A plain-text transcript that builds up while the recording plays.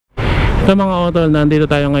Ito mga utol, nandito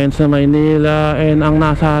tayo ngayon sa Maynila, and ang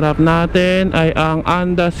nasa harap natin ay ang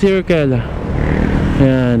Anda Circle.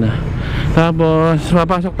 Ayan. Tapos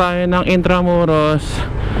papasok tayo ng Intramuros.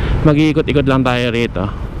 Mag-iikot-ikot lang tayo rito.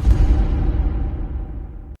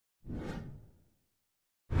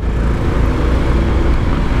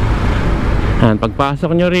 Ayan,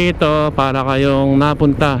 pagpasok nyo rito, para kayong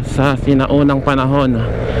napunta sa sinaunang panahon,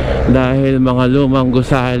 dahil mga lumang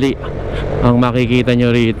gusali ang makikita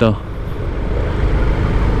nyo rito.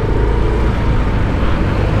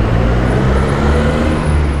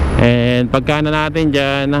 And pagkana natin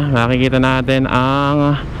dyan, makikita natin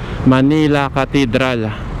ang Manila Cathedral.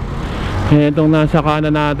 Itong nasa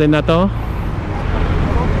kanan natin na to,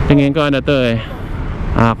 tingin ko ano to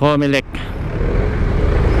Comelec.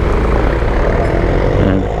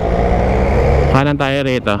 Kanan tayo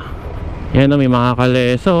rito. Yan, may mga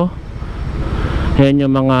kaleso. Yan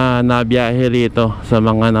yung mga nabiyahe rito sa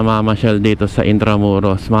mga namamasyal dito sa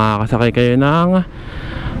Intramuros. Makakasakay kayo ng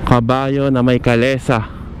kabayo na may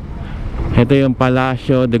kalesa. Ito yung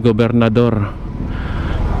Palasyo de Gobernador.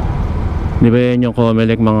 Di ba yan yung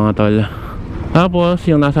Comelec mga tol? Tapos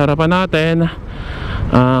yung nasa harapan natin,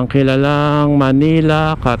 ang kilalang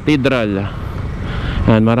Manila Cathedral.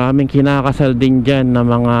 Yan, maraming kinakasal din dyan na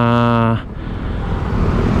mga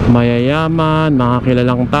mayayaman, mga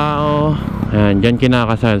kilalang tao. Yan, dyan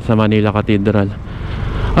kinakasal sa Manila Cathedral.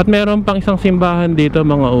 At meron pang isang simbahan dito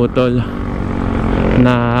mga utol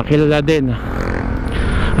na kilala din,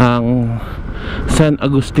 ang San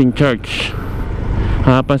Agustin Church.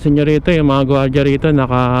 Pansin nyo rito yung mga gwardiya rito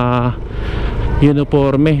naka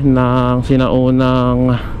uniforme ng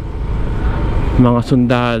sinaunang mga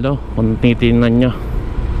sundalo. Kung titingnan nyo,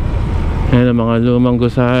 ayan, mga lumang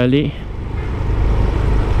gusali.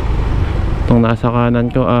 Itong nasa kanan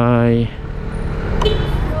ko ay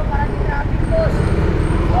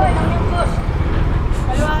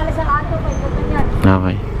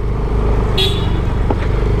okay.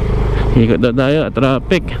 Ikot na tayo,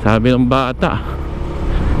 traffic, sabi ng bata.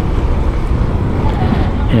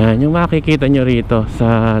 Yan yung makikita nyo rito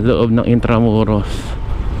sa loob ng Intramuros.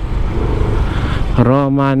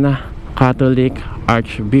 Roman Catholic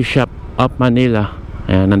Archbishop of Manila.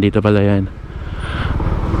 Ayan, nandito pala yan.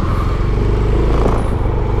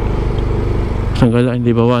 Sanggala,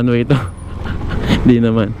 hindi ba one way ito? Hindi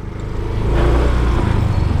naman.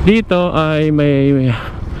 Dito ay may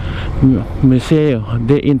Museo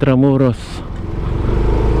de Intramuros.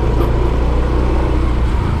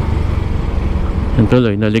 Yan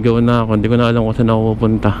tuloy, naligaw na ako. Hindi ko na alam kung saan ako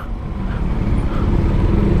pupunta.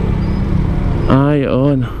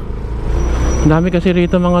 Ayun. Ang dami kasi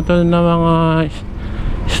rito mga tol na mga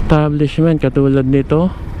establishment katulad nito.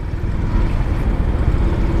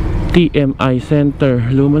 TMI Center.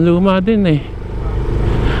 Luma-luma din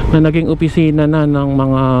na naging opisina na ng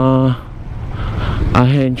mga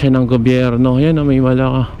ahensya ng gobyerno. Yan, may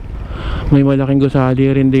malaking gusali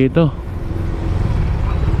rin dito.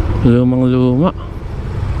 Lumang-luma.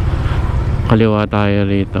 Kaliwa tayo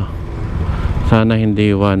rito. Sana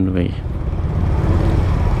hindi one way.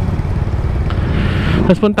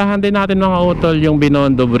 Tapos puntahan din natin mga utol yung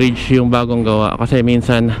Binondo Bridge, yung bagong gawa. Kasi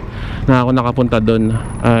minsan na ako nakapunta doon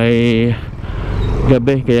ay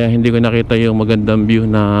gabi, kaya hindi ko nakita yung magandang view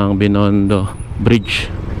ng Binondo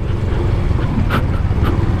Bridge.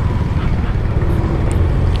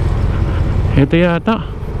 Ito yata,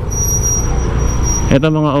 ito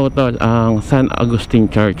mga utol, ang San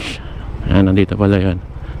Agustin Church. Ayan, nandito pala yan.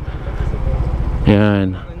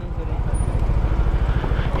 Yan.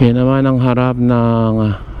 Yan naman ang harap ng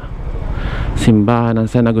simbahan ng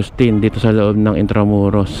San Agustin dito sa loob ng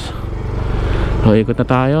Intramuros. So, ikot na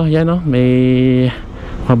tayo. Yan may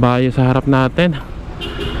kabayo sa harap natin.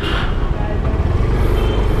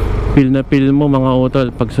 Feel na feel mo mga utol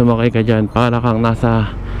pag sumakay ka dyan, para kang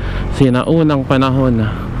nasa sinaunang panahon.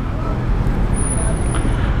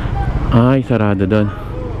 Ay, sarado doon.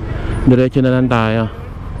 Diretso na lang tayo.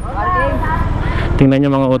 Tingnan nyo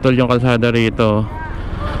mga utol yung kalsada rito.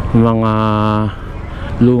 Mga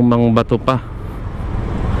lumang bato pa.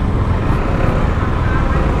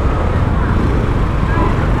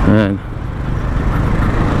 Ayan.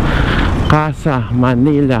 Casa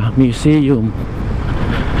Manila Museum.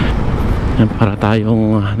 Ayan, para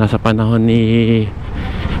tayong nasa panahon ni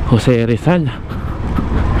Jose Rizal.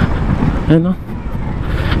 Ano?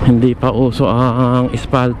 Hindi pa uso ang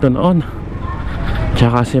espalto noon,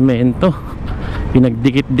 tsaka semento.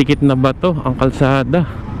 Pinagdikit-dikit na bato ang kalsada.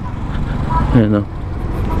 Ano?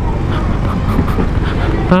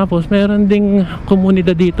 Tapos meron ding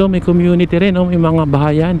komunidad dito, may community rin, may mga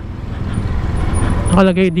bahayan.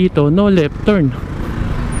 Nakalagay dito, no left turn.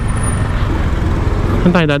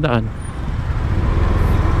 Saan tayo dadaan?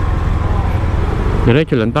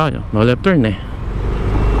 Diretso lang tayo, no left turn eh.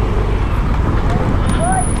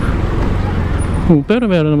 Pero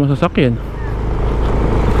meron naman sasakyan.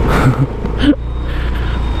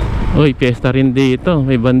 Uy, piyesta rin dito.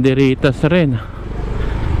 May banderitas rin.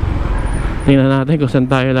 Tingnan natin kung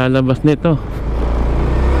saan tayo lalabas nito.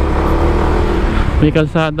 May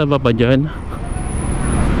kalsada ba pa dyan?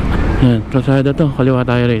 Yan, kalsada to. Kaliwa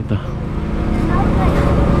tayo rito.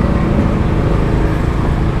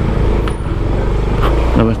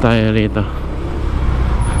 Labas tayo rito.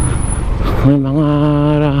 May mga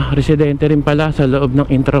residente rin pala sa loob ng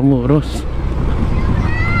Intramuros.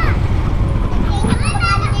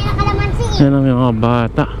 Yan ang mga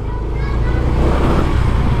bata.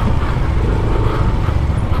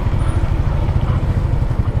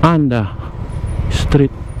 Anda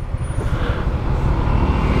Street.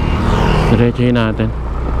 Diretsuhin natin.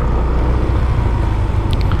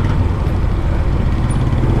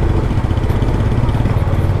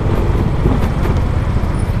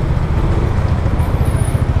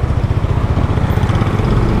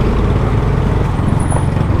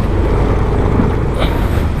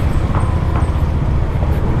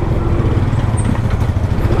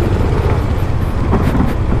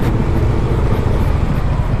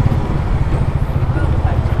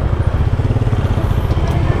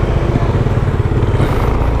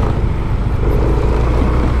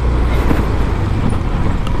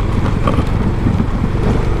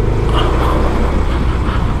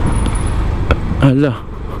 Ala,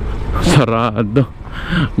 sarado.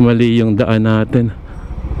 Mali yung daan natin.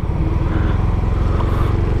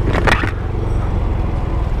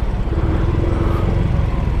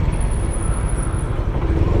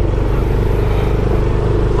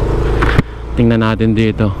 Tingnan natin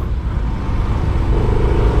dito.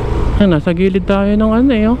 Nasa gilid tayo ng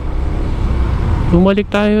ano eh, oh. Bumalik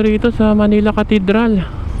tayo rito sa Manila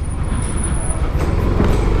Cathedral.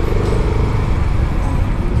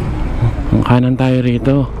 Kanan tayo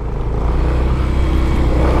rito.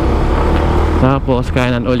 Tapos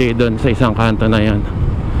kanan uli doon sa isang kanto na yan.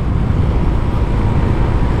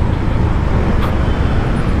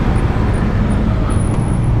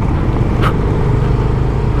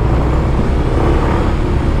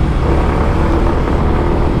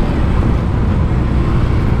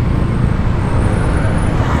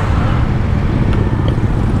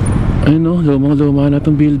 Ayun o, lumang-luma na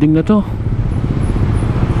tong building na to.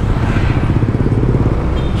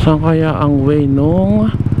 Saan kaya ang way nung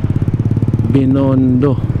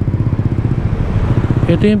Binondo?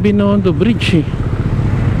 Ito yung Binondo Bridge eh.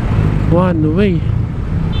 One way.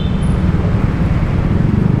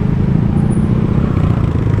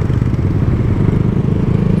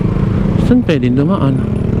 Saan pwedeng dumaan?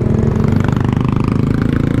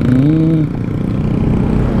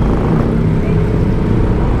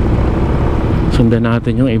 Sundan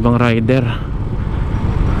natin yung ibang rider.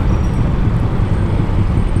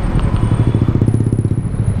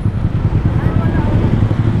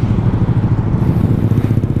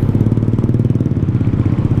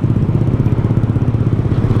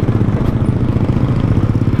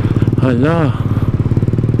 Hala,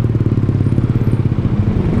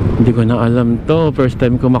 hindi ko na alam to. First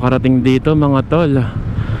time ko makarating dito mga tol.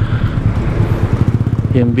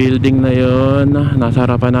 Yung building na yun, nasa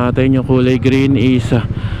harapan natin, yung kulay green is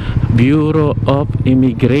Bureau of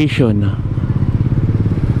Immigration.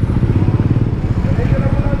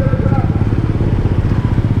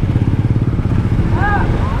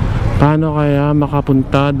 Paano kaya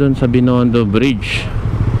makapunta doon sa Binondo Bridge?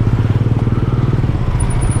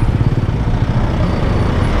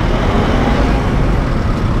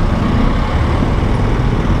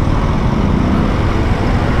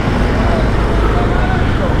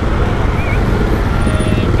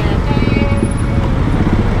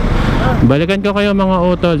 Balikan ko kayo mga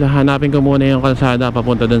utol. Hanapin ko muna yung kalsada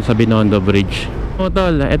papunta dun sa Binondo Bridge.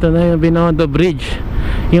 Utol, ito na yung Binondo Bridge.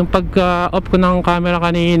 Yung pagka-off ko ng camera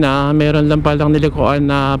kanina, meron lang palang nilikuan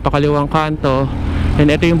na pakaliwang kanto. And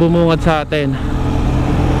ito yung bumungad sa atin.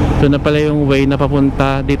 Ito na pala yung way na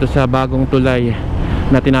papunta dito sa bagong tulay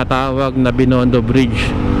na tinatawag na Binondo Bridge.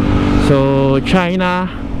 So, China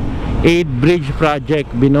Aid Bridge Project,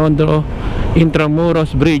 Binondo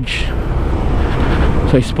Intramuros Bridge.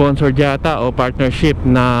 So sponsored yata o partnership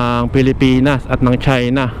ng Pilipinas at ng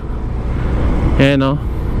China. Ayan o,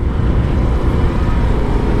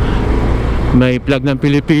 may flag ng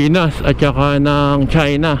Pilipinas at saka ng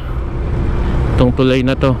China itong tulay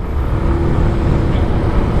na to.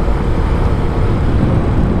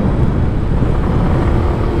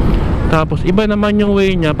 Tapos iba naman yung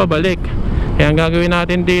way niya pabalik. Kaya ang gagawin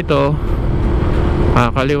natin dito,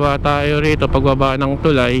 Kaliwa tayo rito pagbaba ng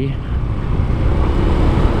tulay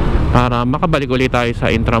para makabalik ulit tayo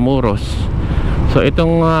sa Intramuros. So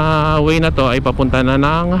itong way na to ay papunta na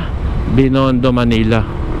ng Binondo, Manila.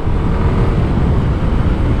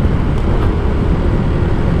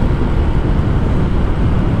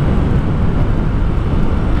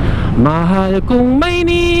 Mahal kong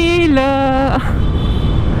Maynila.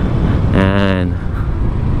 Yan.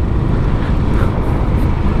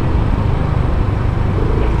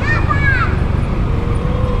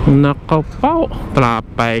 Nakapaw,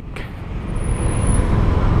 traffic.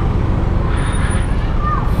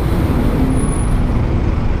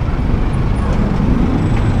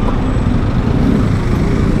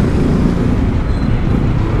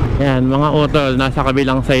 Yan mga utol, nasa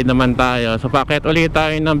kabilang side naman tayo. So paket ulit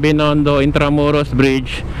tayo ng Binondo Intramuros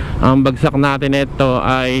Bridge. Ang bagsak natin ito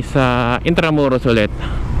ay sa Intramuros ulit.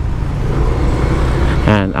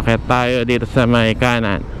 Yan, akit tayo dito sa may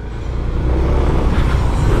kanan.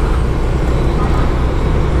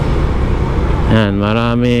 Yan,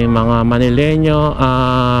 maraming mga Manileño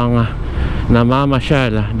ang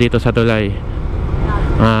namamasyal dito sa tulay,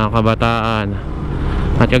 mga kabataan.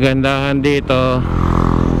 At kagandahan dito,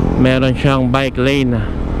 meron siyang bike lane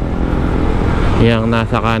yang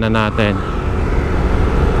nasa kanan natin.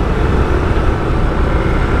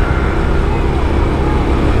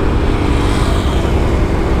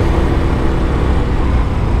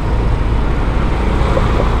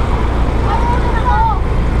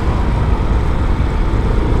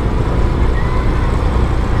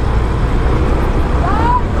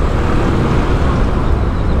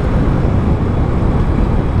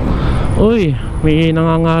 Uy, may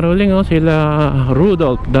nangangaroling sila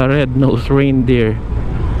Rudolph the Red-Nosed Reindeer.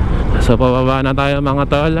 So pababa na tayo mga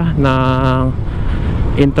tol ng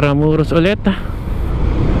Intramuros ulit.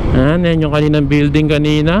 Yan yung kaninang building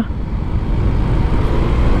kanina.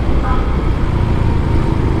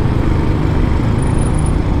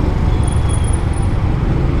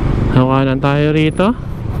 Hawanan tayo rito.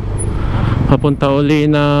 Papunta uli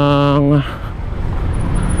ng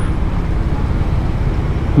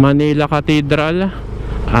Manila Cathedral.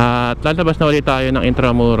 At lalabas na ulit tayo ng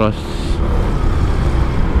Intramuros.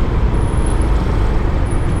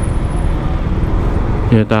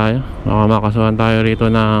 Dito tayo, baka makasuhan tayo rito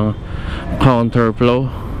ng counterflow.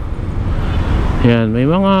 Yan, may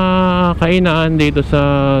mga kainan dito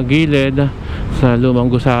sa gilid. Sa lumang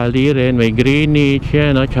gusali rin, may Greenwich,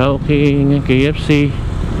 yan, Chowking, KFC.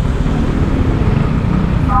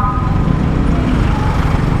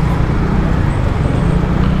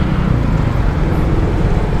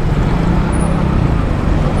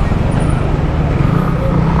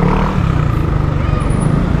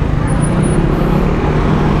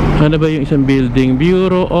 Ano ba yung isang building?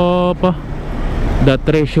 Bureau of the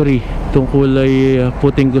Treasury. Itong kulay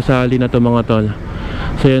puting gusali na to mga tol.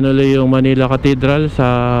 So yan ulit yung Manila Cathedral sa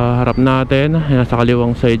harap natin. Yan sa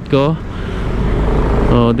kaliwang side ko.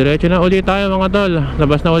 Diretso na ulit tayo mga tol.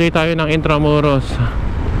 Labas na ulit tayo ng Intramuros.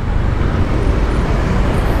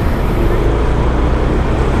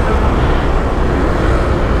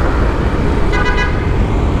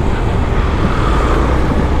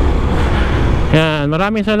 Yan,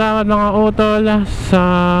 maraming salamat mga utol sa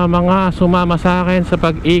mga sumama sa akin sa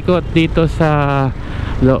pag-ikot dito sa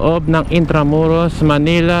loob ng Intramuros,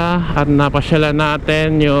 Manila. At napasyalan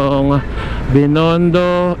natin yung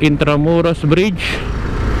Binondo Intramuros Bridge.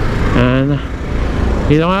 Yan.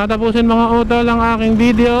 Dito nga tapusin mga utol ang aking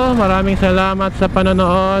video. Maraming salamat sa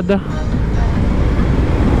panonood.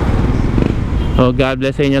 God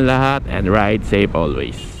bless sa inyo lahat and ride safe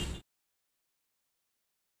always.